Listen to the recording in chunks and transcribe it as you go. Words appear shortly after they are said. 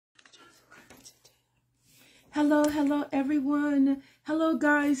Hello everyone. Hello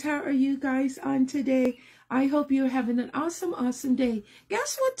guys, how are you guys on today? I hope you're having an awesome day.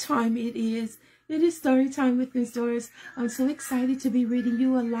 Guess what time it is? It is story time with Miss Doris. I'm so excited to be reading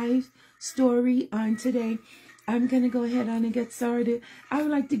you a life story on today. I'm going to go ahead on and get started. I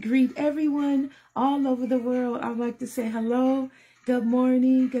would like to greet everyone all over the world. I would like to say hello, good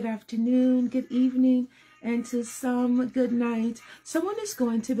morning, good afternoon, good evening, and to some good night. Someone is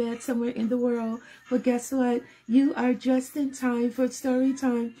going to bed somewhere in the world, but guess what? You are just in time for story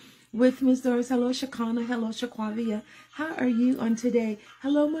time with Miss Doris. Hello, Shakana. Hello, Shaquavia. How are you on today?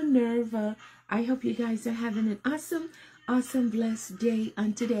 Hello, Minerva. I hope you guys are having an awesome, blessed day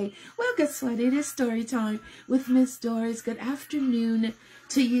on today. Well, guess what? It is story time with Miss Doris. Good afternoon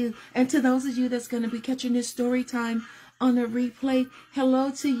to you. And to those of you that's going to be catching this story time on a replay,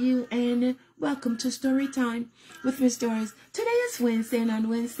 hello to you and welcome to Story Time with Miss Doris. Today is Wednesday, and on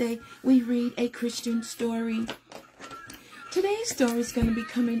Wednesday, we read a Christian story. Today's story is going to be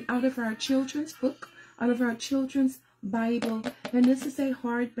coming out of our children's book, out of our children's Bible. And this is a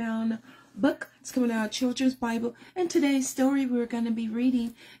hardbound book. It's coming out of our children's Bible. And today's story we're going to be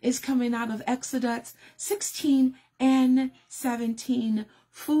reading is coming out of Exodus 16 and 17.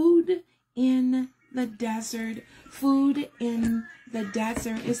 Food in the desert. Food in the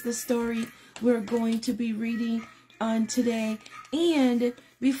desert is the story we're going to be reading on today. And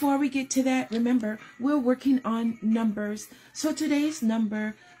before we get to that, remember, we're working on numbers. So today's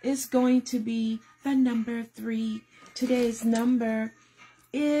number is going to be the number 3. Today's number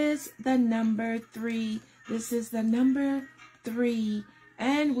is the number 3. This is the number 3.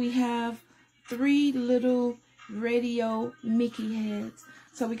 And we have 3 little radio Mickey heads.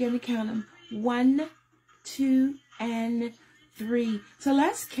 So we're going to count them. 1, 2, and 3. So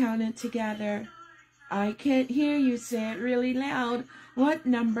let's count it together. I can't hear you. Say it really loud. What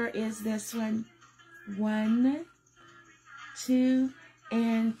number is this one? 1, 2,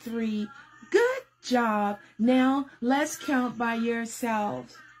 and 3. Good job. Now let's count by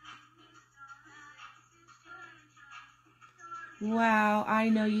yourselves. Wow, I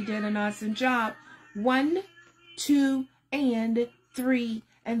know you did an awesome job. 1, 2, and 3.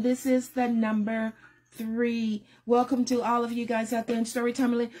 And this is the number 3. Welcome to all of you guys out there in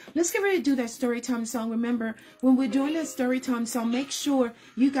Storytime. Let's get ready to do that Storytime song. Remember, when we're doing that Storytime song, make sure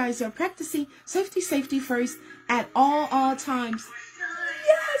you guys are practicing safety first at all times.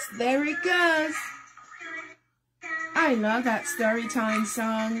 Yes, there it goes. I love that Storytime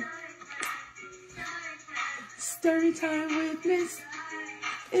song. Storytime with Miss.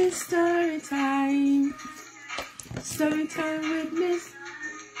 It's Storytime. Storytime with Miss.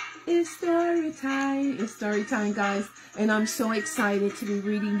 It's story time. It's story time, guys. And I'm so excited to be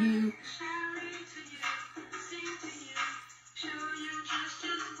reading you.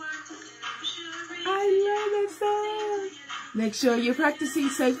 I love that song. Make sure you're practicing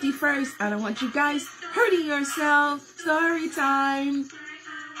safety first. I don't want you guys hurting yourself. Story time.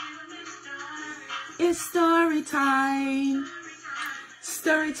 It's story time.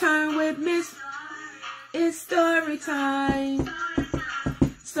 Story time with Miss. It's story time.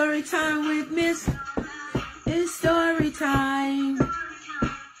 Story time with Miss. It's story time.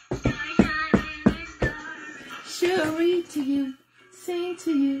 She'll read to you, sing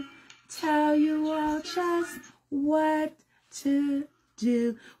to you, tell you all just what to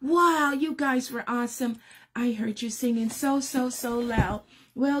do. Wow, you guys were awesome. I heard you singing so loud.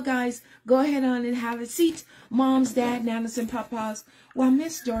 Well, guys, go ahead on and have a seat. Moms, Dad, Nanas, and Papas, while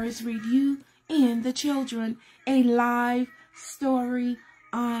Miss Doris read you and the children a live story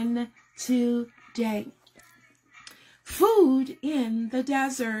on today. Food in the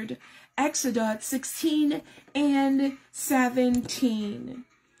desert. Exodus 16 and 17.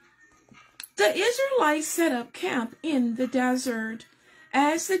 The Israelites set up camp in the desert.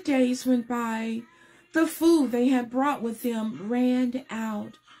 As the days went by, the food they had brought with them ran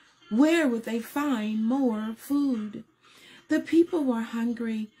out. Where would they find more food? The people were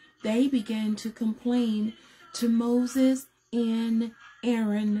hungry. They began to complain to Moses and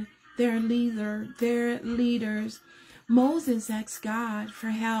Aaron, their leaders. Moses asked God for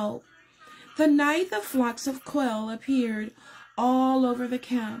help. The night the flocks of quail appeared all over the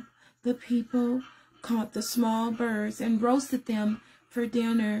camp. The people caught the small birds and roasted them for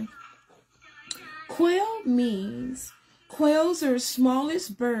dinner. Quail means quails are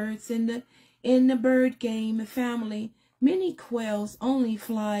smallest birds in the bird game family. Many quails only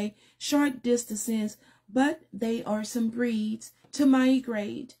fly short distances, but they are some breeds to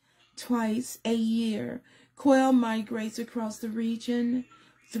migrate twice a year. Quail migrates across the region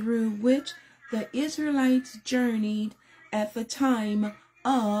through which the Israelites journeyed at the time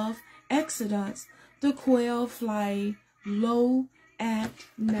of Exodus. The quail fly low at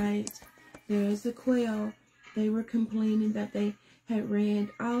night. There's the quail. They were complaining that they had ran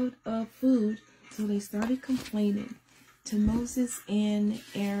out of food, so they started complaining to Moses and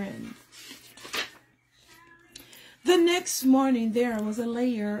Aaron. The next morning there was a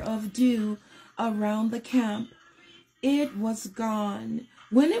layer of dew around the camp. It was gone.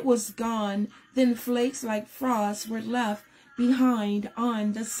 When it was gone, then flakes like frost were left behind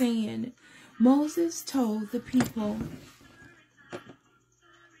on the sand. Moses told the people,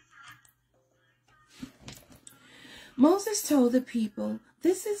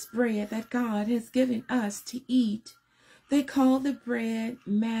 "This is bread that God has given us to eat." They called the bread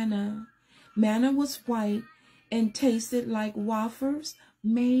manna. Manna was white and tasted like wafers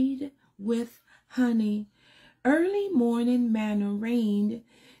made with honey. Early morning manna rained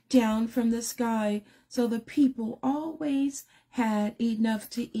down from the sky, so the people always had enough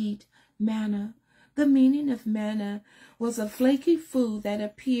to eat manna. The meaning of manna was a flaky food that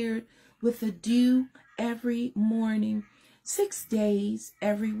appeared with the dew every morning, 6 days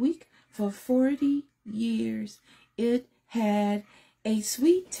every week for 40 years. It had a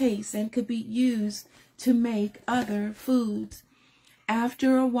sweet taste and could be used to make other foods.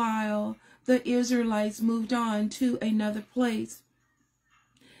 After a while, the Israelites moved on to another place.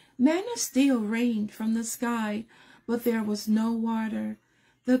 Manna still rained from the sky, but there was no water.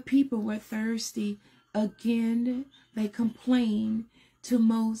 The people were thirsty. Again, they complained to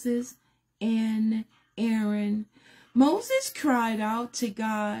Moses and Aaron. Moses cried out to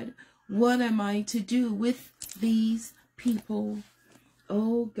God, "What am I to do with these people?"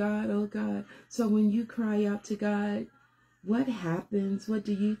 Oh God, oh God. So when you cry out to God, what happens? What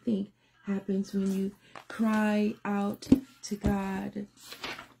do you think happens when you cry out to God?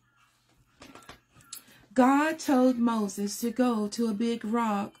 God told Moses to go to a big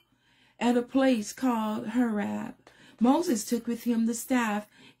rock at a place called Horeb. Moses took with him the staff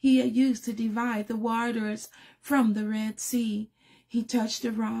he had used to divide the waters from the Red Sea. He touched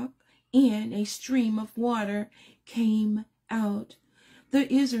the rock, and a stream of water came out.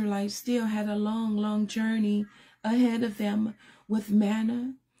 The Israelites still had a long, long journey ahead of them with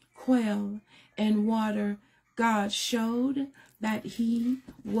manna, quail, and water. God showed that he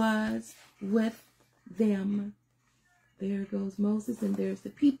was with them. There goes Moses, and there's the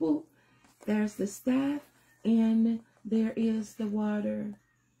people, there's the staff, and there is the water.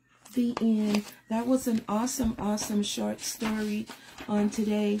 The end. That was an awesome, awesome short story on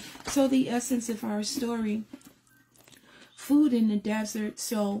today. So the essence of our story, food in the desert.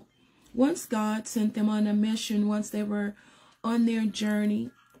 So once God sent them on a mission, once they were on their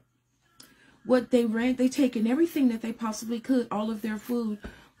journey, what they taken everything that they possibly could, all of their food,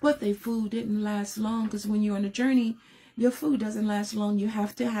 but their food didn't last long, because when you're on a journey, your food doesn't last long. You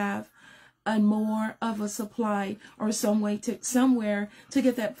have to have a more of a supply or somewhere to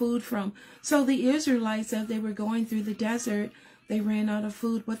get that food from. So the Israelites, as they were going through the desert, they ran out of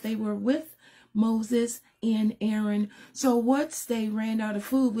food, but they were with Moses and Aaron. So once they ran out of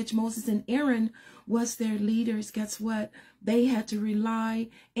food, which Moses and Aaron was their leaders, guess what? They had to rely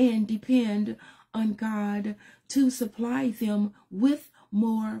and depend on God to supply them with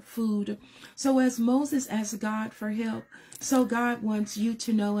more food. So as Moses asked God for help, so God wants you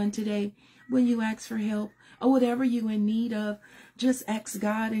to know, and today when you ask for help or whatever you're in need of, just ask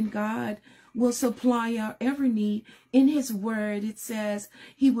God, and God will supply our every need. In his word, it says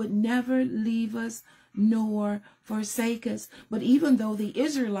he would never leave us nor forsake us. But even though the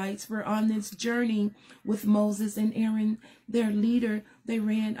Israelites were on this journey with Moses and Aaron, their leader, they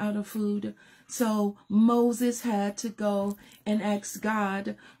ran out of food. So Moses had to go and ask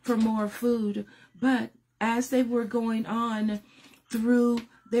God for more food. But as they were going on through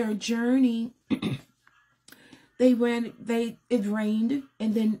their journey, it rained,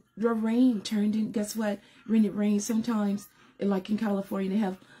 and then the rain turned in. Guess what? When it rains, sometimes, like in California, they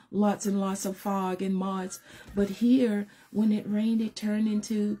have lots and lots of fog and mods. But here, when it rained, it turned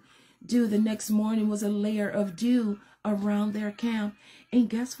into dew. The next morning was a layer of dew around their camp. And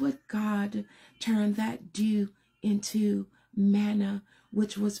guess what? God turned that dew into manna,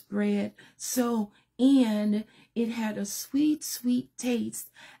 which was bread. So, and it had a sweet, sweet taste,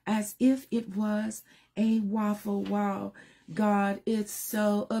 as if it was a waffle. Wow, God, it's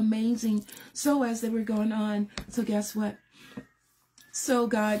so amazing. So as they were going on, so guess what? So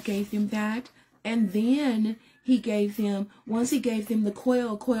God gave them that, and then he gave them, once he gave them the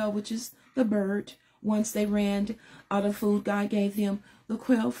quail, which is the bird. Once they ran out of food, God gave them the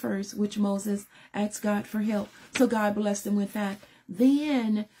quail first, which Moses asked God for help. So God blessed them with that.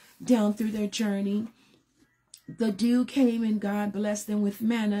 Then down through their journey, the dew came and God blessed them with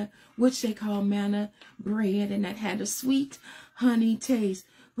manna, which they call manna bread, and that had a sweet honey taste.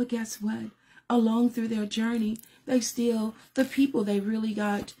 But guess what? Along through their journey, the people, they really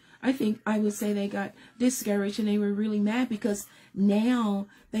got, I would say they got discouraged, and they were really mad because now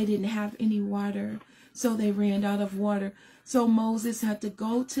they didn't have any water. So they ran out of water. So Moses had to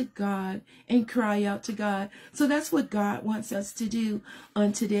go to God and cry out to God. So that's what God wants us to do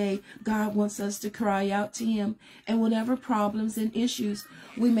on today. God wants us to cry out to him. And whatever problems and issues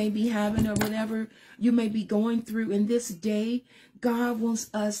we may be having, or whatever you may be going through in this day, God wants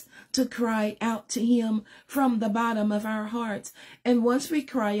us to cry out to him from the bottom of our hearts. And once we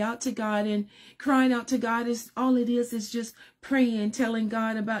cry out to God, and crying out to God is all it is just praying, telling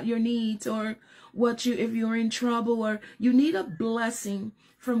God about your needs, or if you're in trouble, or you need a blessing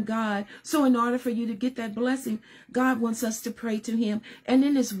from God. So in order for you to get that blessing, God wants us to pray to him. And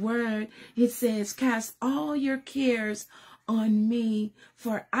in his word, it says, cast all your cares on me,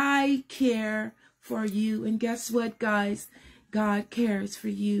 for I care for you. And guess what, guys? God cares for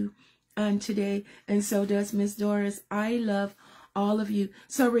you on today. And so does Miss Doris. I love all of you.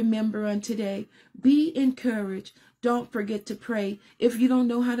 So remember on today, be encouraged. Don't forget to pray. If you don't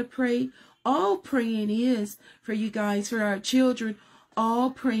know how to pray, all praying is for you guys, for our children,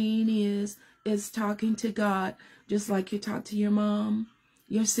 all praying is talking to God, just like you talk to your mom,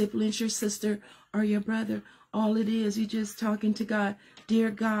 your siblings, your sister, or your brother. All it is, you're just talking to God.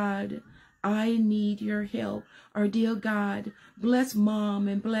 Dear God, I need your help. Or dear God, bless mom,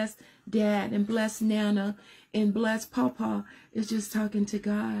 and bless dad, and bless Nana, and bless Papa. It's just talking to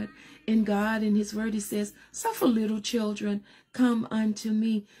God. And God, in his word, he says, suffer little children, come unto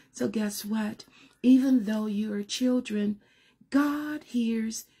me. So guess what? Even though you are children, God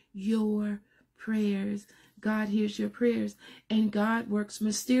hears your prayers. God hears your prayers. And God works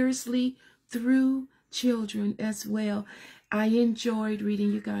mysteriously through children as well. I enjoyed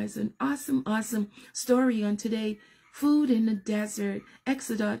reading you guys an awesome story on today. Food in the desert,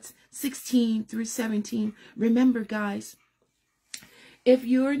 Exodus 16 through 17. Remember, guys, if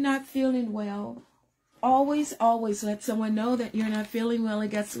you're not feeling well, always let someone know that you're not feeling well. And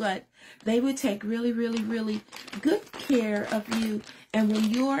guess what? They would take really good care of you. And when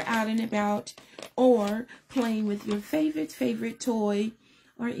you're out and about, or playing with your favorite toy,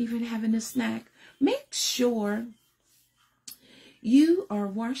 or even having a snack, make sure you are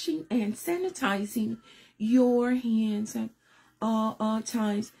washing and sanitizing your hands at all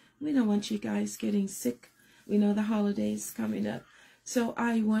times. We don't want you guys getting sick. We know the holidays coming up. So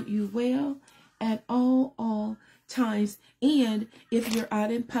I want you well at all times. And if you're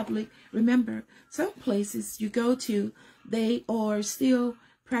out in public, remember, some places you go to, they are still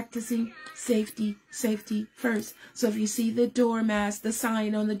practicing safety first. So if you see the door mask, the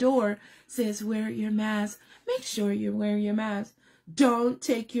sign on the door says wear your mask, make sure you're wearing your mask. Don't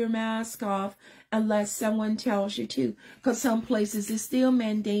take your mask off unless someone tells you to, because some places it's still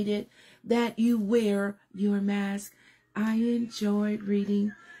mandated that you wear your mask. I enjoyed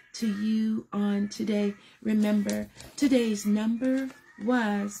reading to you on today. Remember, today's number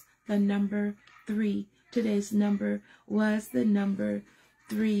was the number 3. Today's number was the number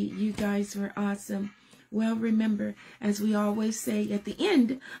 3. You guys were awesome. Well, remember, as we always say at the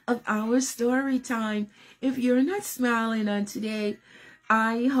end of our story time, if you're not smiling on today,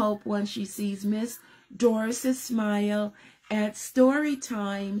 I hope when she sees Miss Doris's smile at story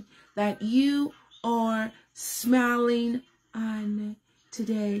time that you are smiling on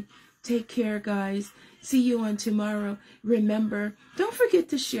today. Take care, guys. See you on tomorrow. Remember, don't forget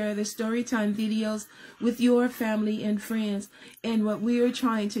to share the Storytime videos with your family and friends. And what we're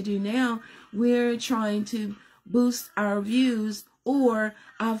trying to do now, we're trying to boost our views or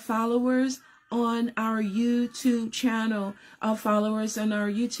our followers on our YouTube channel.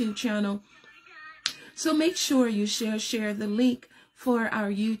 So make sure you share the link for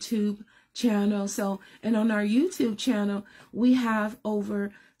our YouTube channel. And on our YouTube channel, we have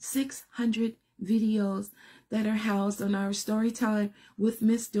over 600 videos that are housed on our Storytime with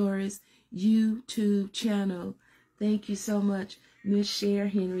Miss Doris YouTube channel. Thank you so much, Miss Cher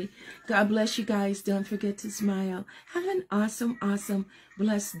Henry. God bless you guys. Don't forget to smile. Have an awesome,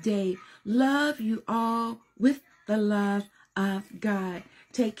 blessed day. Love you all with the love of God.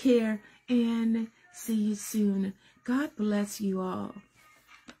 Take care and see you soon. God bless you all.